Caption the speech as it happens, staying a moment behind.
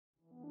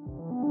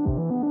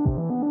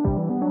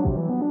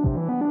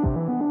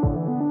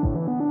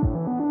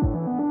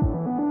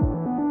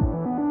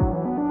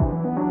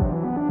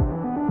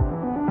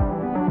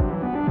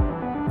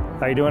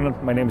How you doing?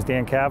 My name is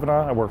Dan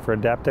Cavanaugh. I work for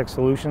Robotic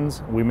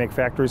Solutions. We make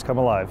factories come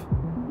alive.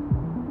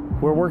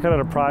 We're working on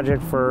a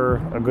project for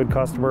a good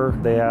customer.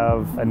 They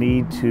have a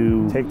need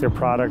to take their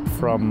product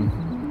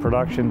from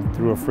production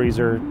through a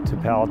freezer to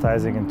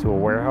palletizing into a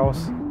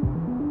warehouse.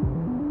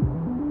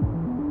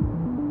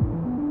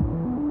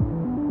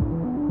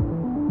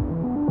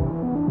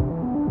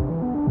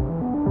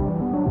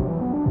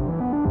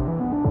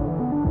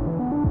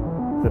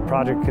 The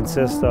project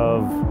consists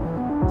of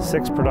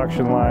 6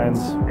 production lines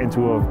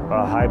into a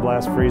high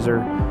blast freezer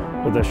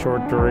with a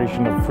short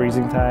duration of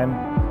freezing time.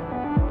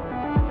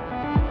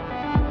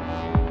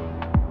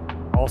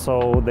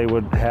 Also, they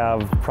would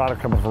have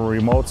product coming from a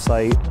remote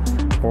site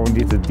where we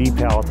need to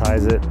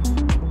depalletize it.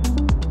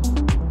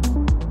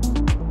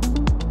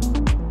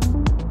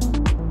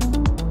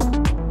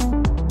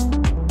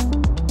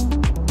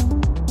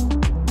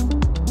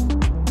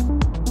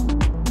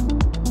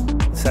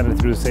 Send it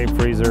through the same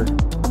freezer.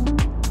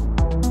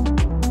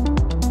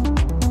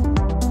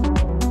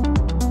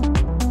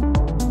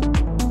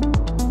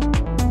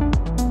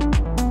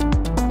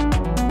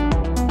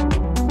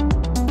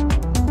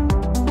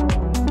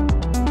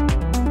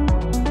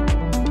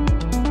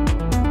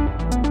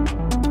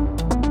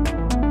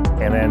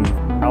 And then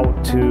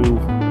out to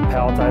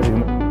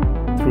palletizing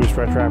through a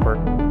stretch wrapper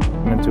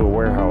into a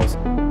warehouse.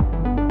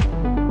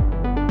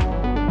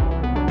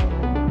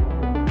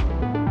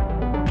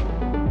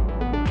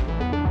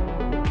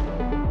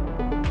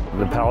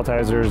 The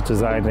palletizer is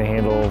designed to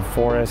handle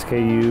 4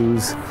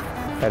 SKUs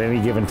at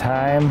any given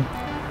time.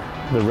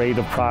 The rate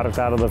of product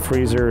out of the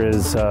freezer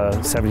is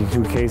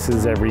 72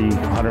 cases every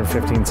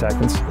 115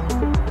 seconds.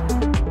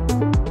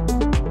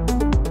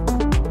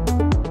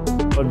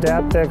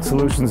 Robotic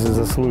Solutions is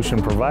a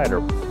solution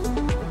provider.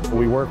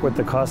 We work with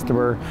the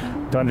customer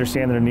to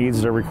understand their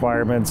needs, their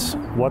requirements,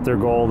 what their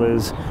goal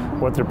is,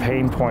 what their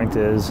pain point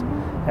is,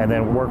 and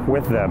then work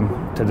with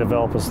them to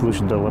develop a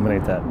solution to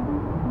eliminate that.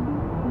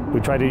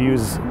 We try to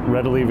use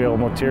readily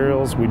available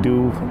materials. We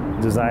do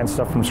design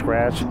stuff from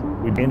scratch.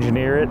 We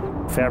engineer it,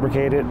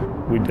 fabricate it,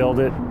 we build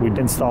it, we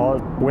install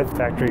it with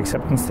factory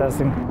acceptance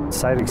testing,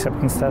 site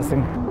acceptance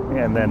testing,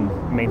 and then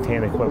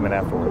maintain the equipment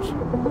afterwards.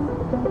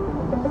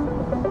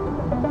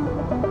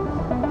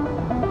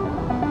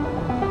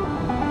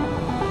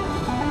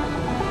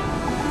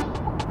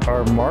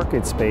 Our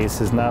market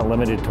space is not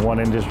limited to one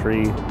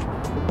industry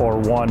or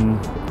one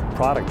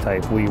product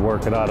type. We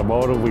work in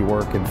automotive, we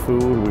work in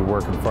food, we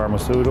work in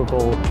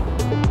pharmaceutical.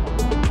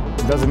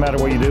 It doesn't matter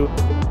what you do.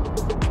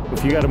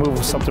 If you got to move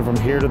something from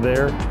here to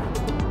there,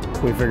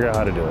 we figure out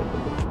how to do it.